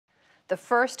The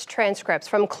first transcripts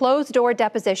from closed-door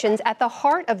depositions at the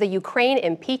heart of the Ukraine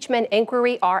impeachment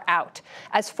inquiry are out,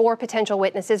 as 4 potential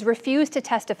witnesses refuse to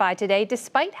testify today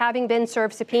despite having been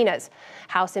served subpoenas.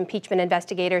 House impeachment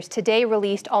investigators today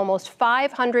released almost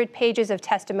 500 pages of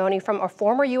testimony from a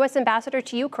former U.S. ambassador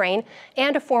to Ukraine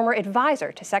and a former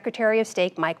advisor to Secretary of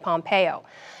State Mike Pompeo.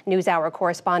 NewsHour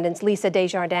correspondents Lisa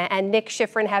Desjardins and Nick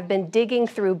Schifrin have been digging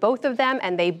through both of them,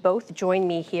 and they both join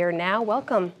me here now.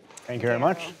 Welcome. Thank you very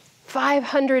much.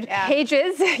 500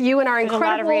 pages. You and our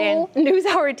incredible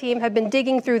NewsHour team have been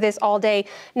digging through this all day.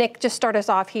 Nick, just start us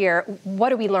off here. What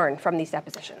do we learn from these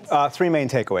depositions? 3 main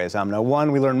takeaways, Amna.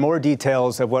 1, we learned more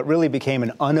details of what really became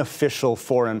an unofficial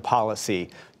foreign policy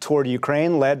toward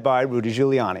Ukraine, led by Rudy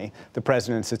Giuliani, the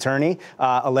president's attorney,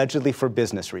 allegedly for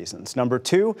business reasons. Number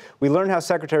 2, we learned how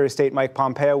Secretary of State Mike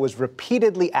Pompeo was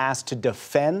repeatedly asked to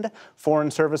defend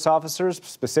foreign service officers,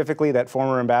 specifically that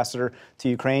former ambassador to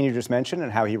Ukraine you just mentioned,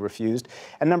 and how he refused.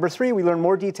 And number 3, we learned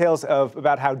more details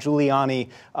about how Giuliani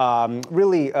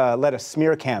really led a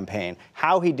smear campaign,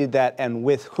 how he did that and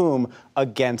with whom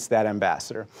against that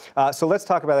ambassador. So let's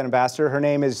talk about that ambassador. Her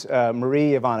name is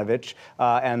Marie Yovanovitch,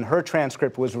 and her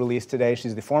transcript was released today.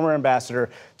 She's the former ambassador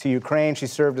to Ukraine. She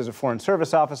served as a foreign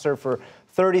service officer for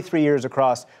 33 years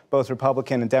across both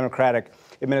Republican and Democratic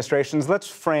administrations. Let's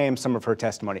frame some of her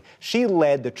testimony. She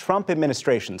led the Trump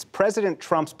administration's, President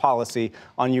Trump's policy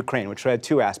on Ukraine, which had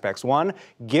 2 aspects. 1,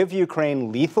 give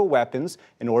Ukraine lethal weapons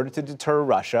in order to deter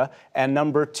Russia. And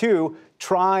number 2,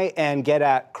 try and get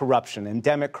at corruption,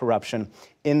 endemic corruption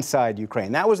inside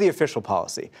Ukraine. That was the official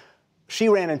policy. She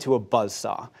ran into a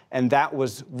buzzsaw, and that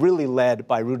was really led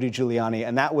by Rudy Giuliani,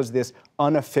 and that was this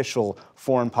unofficial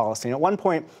foreign policy. And at one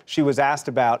point, she was asked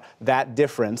about that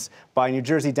difference by New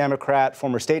Jersey Democrat,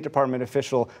 former State Department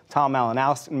official Tom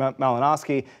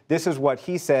Malinowski. This is what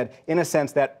he said, in a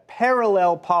sense, that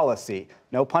parallel policy,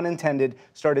 no pun intended,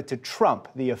 started to trump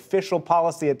the official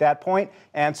policy at that point.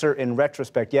 Answer, in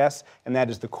retrospect, yes, and that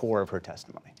is the core of her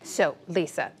testimony. So,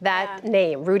 Lisa, that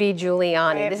name, Rudy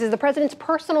Giuliani, this is the president's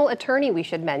personal attorney, we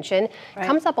should mention.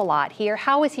 Comes up a lot here.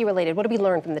 How is he related? What do we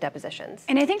learn from the depositions?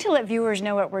 And I think to let viewers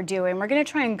know what we're doing, we're going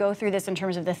to try and go through this in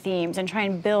terms of the themes and try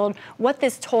and build what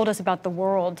this told us about the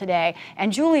world today.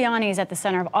 And Giuliani is at the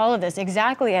center of all of this,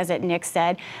 exactly as Nick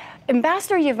said.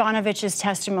 Ambassador Yovanovitch's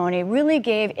testimony really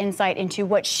gave insight into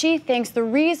what she thinks the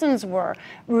reasons were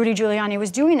Rudy Giuliani was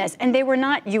doing this. And they were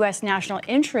not U.S. national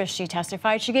interests, she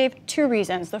testified. She gave 2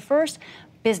 reasons. The first,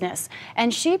 business.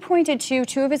 And she pointed to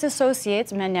 2 of his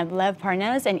associates, Lev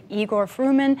Parnez and Igor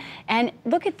Fruman. And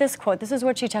look at this quote. This is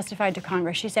what she testified to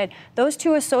Congress. She said, those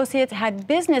 2 associates had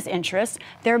business interests,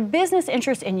 their business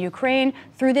interests in Ukraine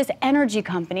through this energy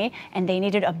company, and they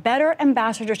needed a better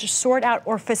ambassador to sort out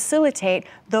or facilitate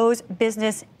those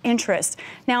business interests.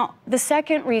 Now, the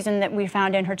second reason that we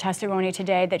found in her testimony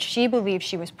today that she believed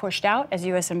she was pushed out as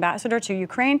U.S. ambassador to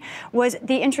Ukraine was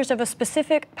the interest of a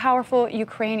specific, powerful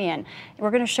Ukrainian.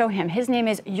 We're going to show him. His name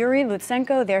is Yuri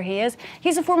Lutsenko. There he is.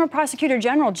 He's a former prosecutor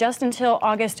general just until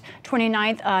August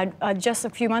 29th. Just a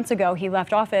few months ago, he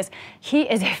left office. He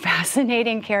is a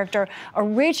fascinating character,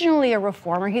 originally a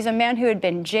reformer. He's a man who had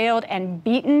been jailed and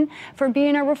beaten for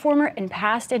being a reformer in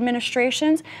past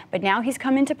administrations, but now he's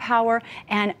come into power,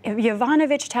 and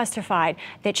Yovanovitch testified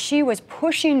that she was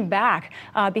pushing back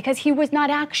because he was not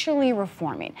actually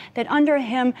reforming, that under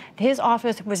him, his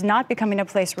office was not becoming a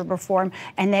place for reform,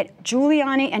 and that Giuliani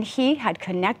and he had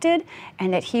connected,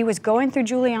 and that he was going through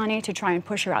Giuliani to try and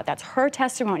push her out. That's her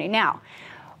testimony. Now,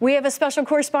 we have a special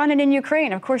correspondent in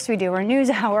Ukraine. Of course we do. We're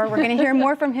NewsHour. We're going to hear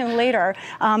more from him later.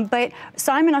 But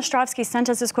Simon Ostrovsky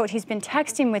sent us this quote. He's been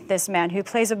texting with this man who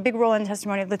plays a big role in the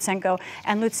testimony of Lutsenko.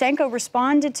 And Lutsenko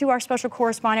responded to our special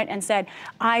correspondent and said,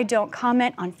 I don't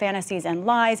comment on fantasies and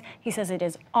lies. He says it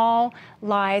is all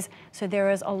lies. So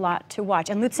there is a lot to watch.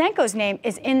 And Lutsenko's name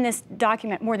is in this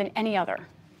document more than any other.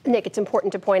 Nick, it's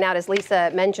important to point out, as Lisa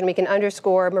mentioned, we can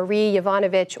underscore Marie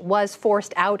Yovanovitch was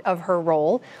forced out of her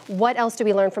role. What else do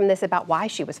we learn from this about why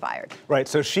she was fired? Right.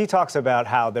 So she talks about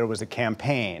how there was a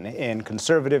campaign in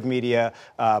conservative media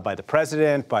by the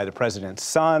president, by the president's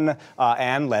son,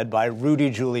 and led by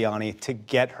Rudy Giuliani to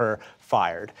get her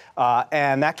fired.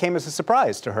 And that came as a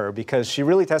surprise to her because she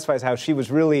really testifies how she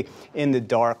was really in the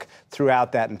dark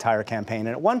throughout that entire campaign. And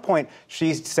at one point,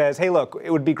 she says, hey, look, it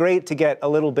would be great to get a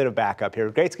little bit of backup here.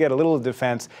 Great to get a little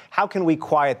defense. How can we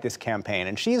quiet this campaign?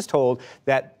 And she is told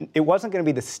that it wasn't going to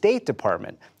be the State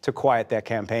Department to quiet that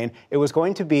campaign. It was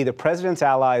going to be the president's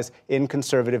allies in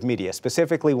conservative media,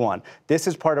 specifically one. This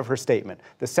is part of her statement.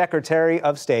 The Secretary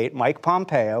of State, Mike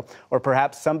Pompeo, or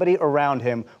perhaps somebody around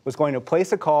him, was going to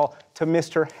place a call to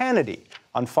Mr. Hannity,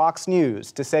 on Fox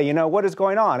News to say, what is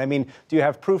going on? I mean, do you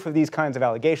have proof of these kinds of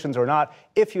allegations or not?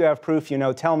 If you have proof,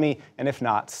 tell me, and if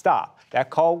not, stop. That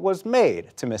call was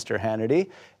made to Mr. Hannity,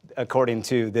 according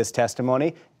to this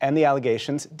testimony, and the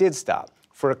allegations did stop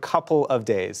for a couple of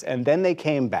days, and then they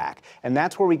came back. And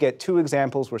that's where we get two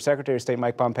examples where Secretary of State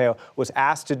Mike Pompeo was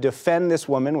asked to defend this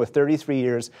woman with 33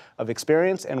 years of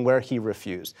experience and where he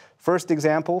refused. First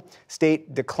example,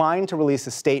 State declined to release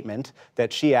a statement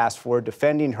that she asked for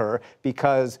defending her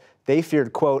because they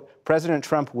feared, quote, President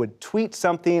Trump would tweet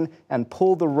something and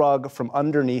pull the rug from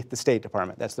underneath the State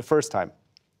Department. That's the first time.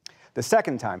 The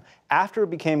second time, after it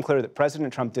became clear that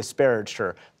President Trump disparaged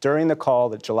her during the call,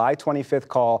 the July 25th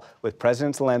call with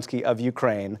President Zelensky of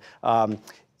Ukraine,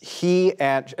 he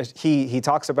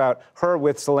talks about her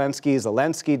with Zelensky.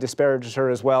 Zelensky disparages her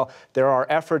as well. There are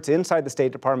efforts inside the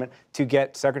State Department to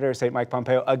get Secretary of State Mike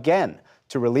Pompeo again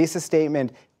to release a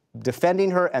statement defending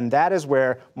her, and that is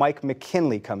where Mike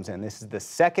McKinley comes in. This is the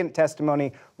second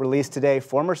testimony released today.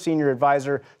 Former senior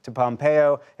advisor to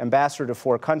Pompeo, ambassador to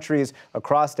 4 countries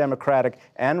across Democratic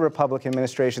and Republican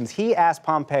administrations. He asked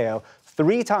Pompeo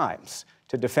 3 times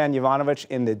to defend Yovanovitch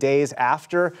in the days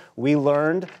after we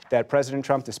learned that President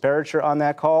Trump disparaged her on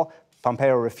that call.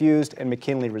 Pompeo refused, and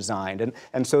McKinley resigned.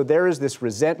 And so there is this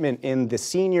resentment in the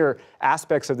senior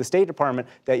aspects of the State Department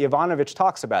that Yovanovitch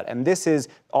talks about. And this is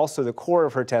also the core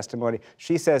of her testimony.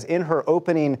 She says in her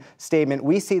opening statement,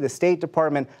 we see the State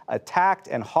Department attacked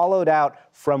and hollowed out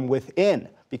from within.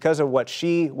 Because of what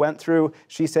she went through,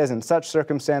 she says in such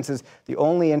circumstances, the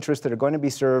only interests that are going to be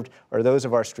served are those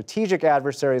of our strategic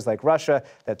adversaries like Russia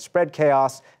that spread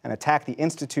chaos and attack the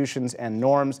institutions and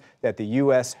norms that the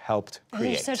U.S. helped create.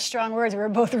 These are such strong words. We were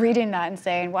both reading that and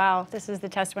saying, wow, this is the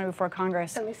testimony before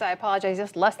Congress. And Lisa, I apologize,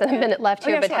 just less than a minute left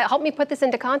here, but help me put this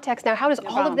into context. Now, how does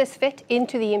all of this fit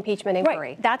into the impeachment inquiry?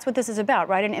 Right. That's what this is about,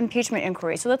 right? An impeachment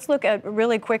inquiry. So let's look at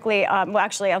really quickly. Well,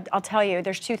 actually, I'll tell you,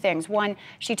 there's 2 things. One,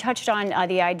 she touched on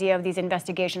the idea of these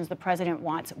investigations the president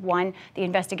wants. One, the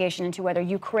investigation into whether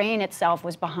Ukraine itself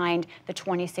was behind the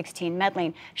 2016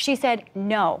 meddling. She said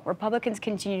no. Republicans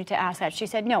continue to ask that. She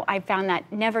said no. I found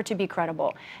that never to be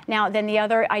credible. Now, then the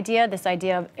other idea, this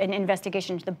idea of an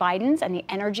investigation into the Bidens and the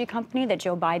energy company that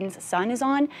Joe Biden's son is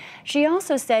on. She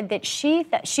also said that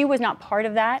she was not part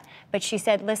of that, but she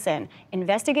said, listen,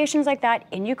 investigations like that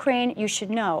in Ukraine, you should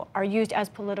know, are used as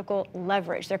political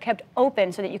leverage. They're kept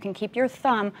open so that you can keep your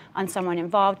thumb on someone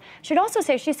involved. Should also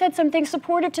say she said some things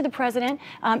supportive to the president,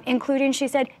 including she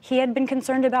said he had been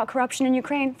concerned about corruption in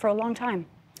Ukraine for a long time.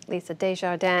 Lisa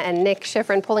Desjardins and Nick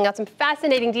Schifrin pulling out some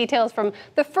fascinating details from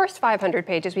the first 500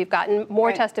 pages. We've gotten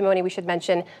more testimony, we should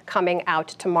mention, coming out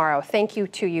tomorrow. Thank you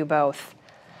to you both.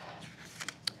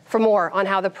 For more on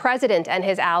how the president and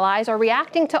his allies are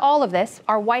reacting to all of this,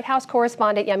 our White House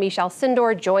correspondent Yamiche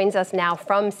Alcindor joins us now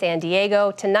from San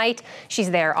Diego tonight.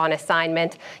 She's there on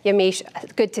assignment. Yamiche,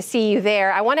 good to see you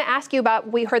there. I want to ask you about,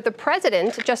 we heard the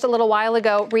president just a little while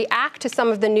ago react to some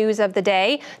of the news of the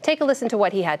day. Take a listen to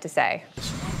what he had to say.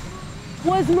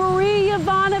 Was Marie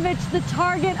Yovanovitch the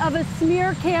target of a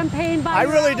smear campaign by I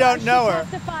really don't know her,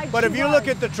 but if you was. look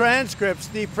at the transcripts,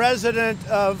 the president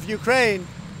of Ukraine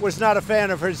was not a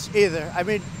fan of hers either. I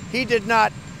mean, he did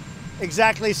not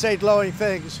exactly say glowing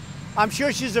things. I'm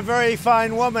sure she's a very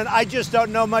fine woman. I just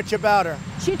don't know much about her.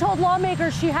 She told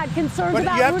lawmakers she had concerns but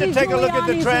about you have Rudy to take a look at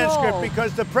the Giuliani's transcript role.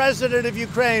 because the president of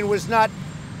Ukraine was not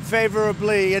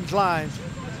favorably inclined.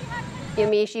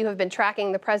 Yamiche, you have been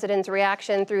tracking the president's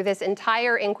reaction through this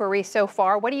entire inquiry so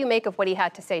far. What do you make of what he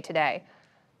had to say today?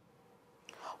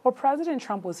 Well, President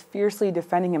Trump was fiercely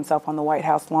defending himself on the White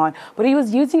House lawn, but he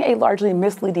was using a largely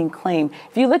misleading claim.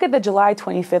 If you look at the July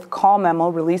 25th call memo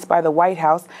released by the White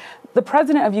House, the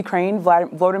president of Ukraine,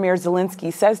 Volodymyr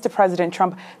Zelensky, says to President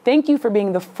Trump, thank you for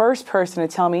being the first person to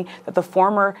tell me that the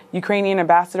former Ukrainian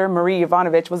ambassador, Marie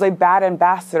Yovanovitch, was a bad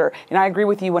ambassador. And I agree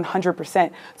with you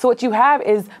 100%. So what you have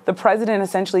is the president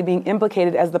essentially being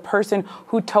implicated as the person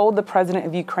who told the president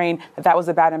of Ukraine that that was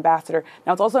a bad ambassador.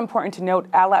 Now, it's also important to note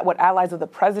what allies of the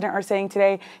president are saying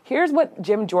today. Here's what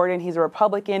Jim Jordan, he's a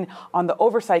Republican on the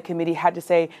Oversight Committee, had to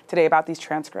say today about these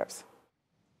transcripts.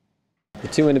 The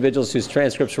 2 individuals whose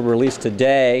transcripts were released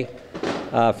today,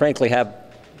 frankly, have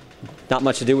not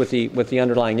much to do with the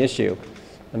underlying issue.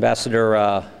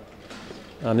 Ambassador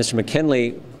Mr.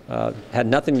 McKinley had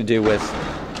nothing to do with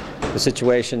the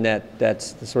situation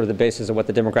that's sort of the basis of what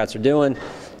the Democrats are doing,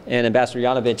 and Ambassador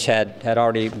Yovanovitch had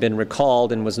already been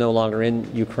recalled and was no longer in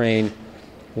Ukraine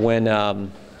when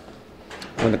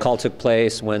the call took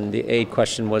place, when the aid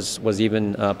question was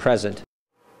even present.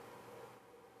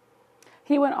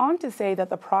 He went on to say that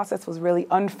the process was really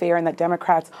unfair and that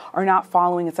Democrats are not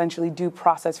following essentially due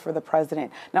process for the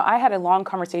president. Now, I had a long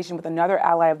conversation with another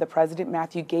ally of the president,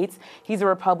 Matthew Gaetz. He's a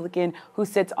Republican who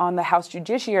sits on the House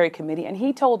Judiciary Committee, and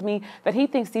he told me that he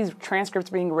thinks these transcripts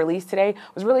being released today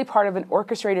was really part of an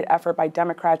orchestrated effort by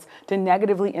Democrats to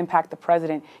negatively impact the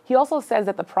president. He also says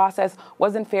that the process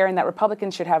wasn't fair and that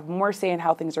Republicans should have more say in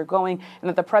how things are going, and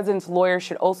that the president's lawyers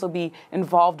should also be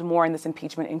involved more in this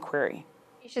impeachment inquiry.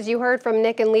 As you heard from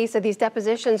Nick and Lisa, these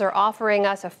depositions are offering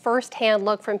us a firsthand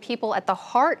look from people at the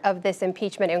heart of this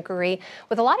impeachment inquiry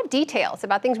with a lot of details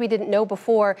about things we didn't know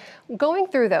before. Going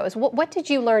through those, what did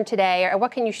you learn today, or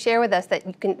what can you share with us that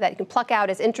you can pluck out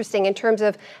as interesting in terms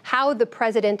of how the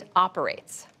president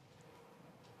operates?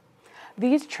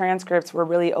 These transcripts were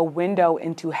really a window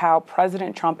into how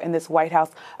President Trump and this White House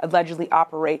allegedly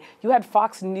operate. You had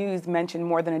Fox News mentioned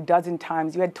more than a dozen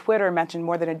times. You had Twitter mentioned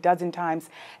more than a dozen times.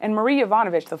 And Marie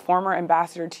Yovanovitch, the former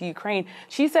ambassador to Ukraine,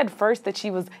 she said first that she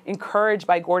was encouraged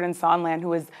by Gordon Sondland,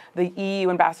 who is the EU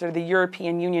ambassador, the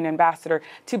European Union ambassador,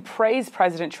 to praise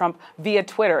President Trump via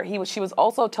Twitter. She was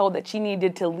also told that she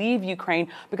needed to leave Ukraine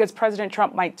because President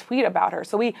Trump might tweet about her.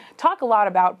 So we talk a lot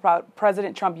about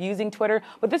President Trump using Twitter,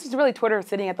 but this is really Twitter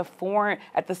sitting at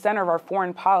the center of our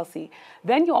foreign policy.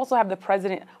 Then you also have the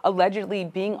president allegedly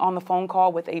being on the phone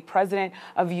call with a president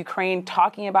of Ukraine,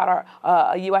 talking about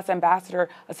a U.S. ambassador,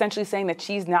 essentially saying that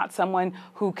she's not someone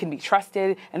who can be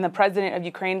trusted. And the president of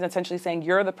Ukraine is essentially saying,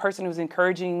 you're the person who's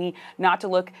encouraging me not to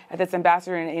look at this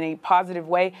ambassador in a positive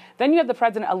way. Then you have the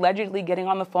president allegedly getting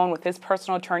on the phone with his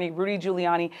personal attorney, Rudy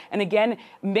Giuliani, and again,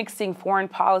 mixing foreign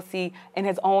policy and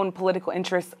his own political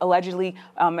interests, allegedly.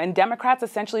 And Democrats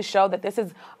essentially show that this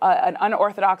is an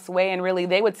unorthodox way, and really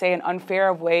they would say an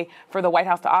unfair way for the White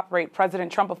House to operate.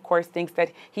 President Trump, of course, thinks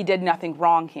that he did nothing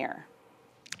wrong here.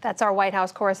 That's our White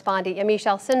House correspondent, Yamiche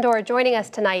Alcindor, joining us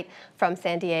tonight from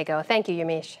San Diego. Thank you,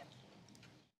 Yamiche.